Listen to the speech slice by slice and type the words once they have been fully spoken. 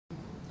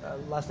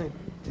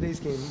Today's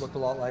game looked a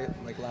lot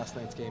like last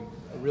night's game.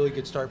 A really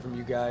good start from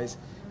you guys.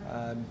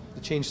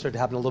 The change started to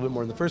happen a little bit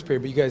more in the first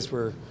period, but you guys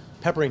were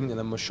peppering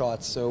them with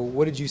shots. So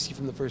what did you see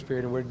from the first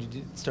period, and where did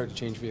it start to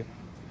change for you?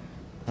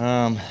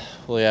 Well,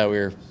 yeah, we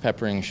were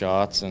peppering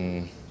shots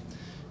and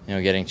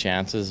getting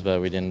chances,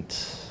 but we didn't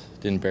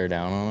bear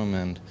down on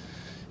them, and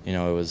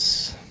it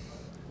was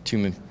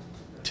two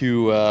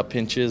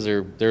pinches,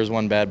 or there was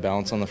one bad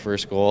bounce on the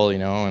first goal,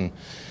 and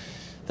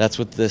that's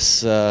what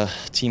this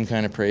team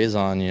kind of preys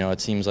on.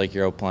 It seems like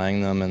you're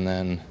outplaying them, and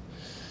then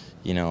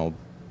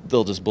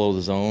they'll just blow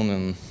the zone,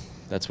 and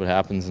that's what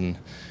happens. And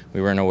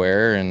we weren't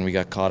aware, and we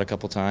got caught a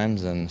couple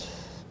times, and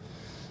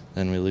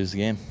then we lose the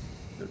game.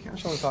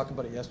 Sean talked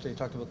about it yesterday. He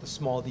talked about the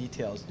small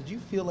details. Did you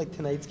feel like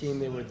tonight's game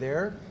they were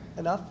there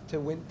enough to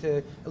win, to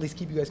at least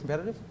keep you guys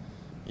competitive?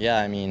 Yeah,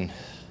 I mean,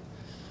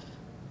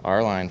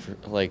 our line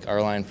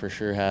for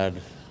sure had,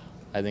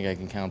 I think I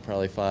can count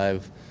probably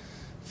five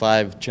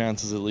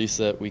chances at least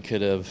that we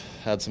could have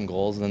had some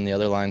goals. And then the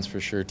other lines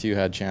for sure too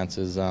had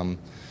chances.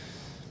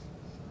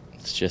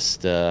 It's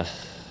just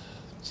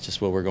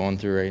what we're going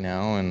through right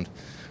now, and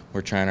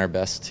we're trying our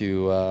best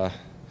to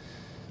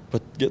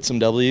get some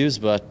W's,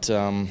 but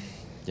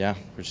yeah,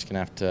 we're just gonna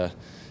have to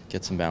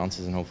get some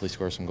bounces and hopefully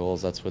score some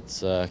goals. That's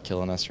what's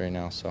killing us right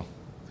now. So.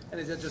 And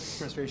is that just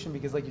frustration?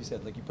 Because like you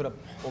said, like you put up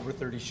over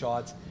 30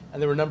 shots,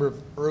 and there were a number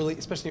of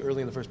especially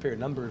early in the first period,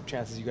 a number of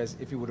chances you guys,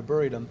 if you would have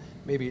buried them,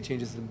 maybe it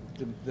changes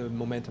the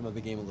momentum of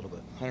the game a little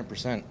bit.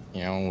 100%.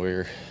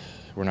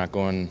 We're not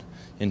going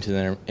into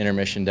the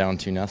intermission down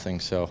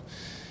 2-0. So,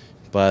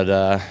 but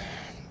I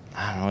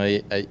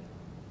don't know.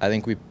 I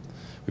think we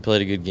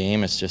played a good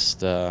game. It's just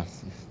the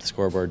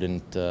scoreboard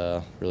didn't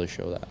really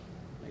show that.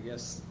 I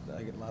guess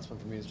the last one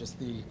for me is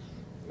just it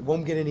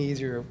won't get any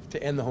easier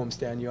to end the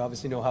homestand. You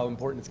obviously know how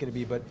important it's going to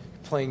be, but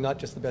playing not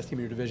just the best team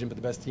in your division, but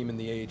the best team in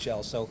the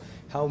AHL. So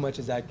how much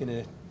is that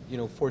going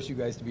to, force you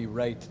guys to be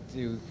right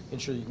to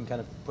ensure you can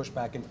kind of push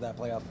back into that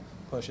playoff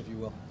push, if you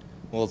will?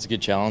 Well, it's a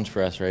good challenge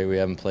for us, right? We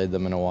haven't played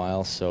them in a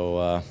while,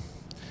 so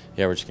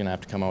yeah, we're just going to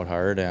have to come out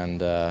hard,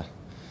 and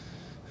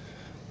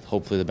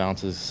hopefully the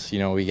bounces,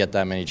 we get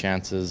that many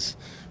chances,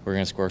 we're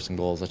going to score some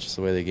goals. That's just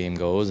the way the game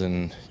goes,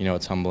 and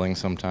it's humbling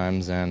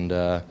sometimes, and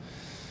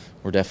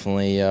we're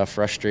definitely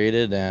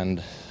frustrated,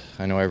 and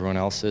I know everyone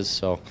else is,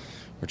 so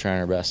we're trying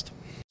our best.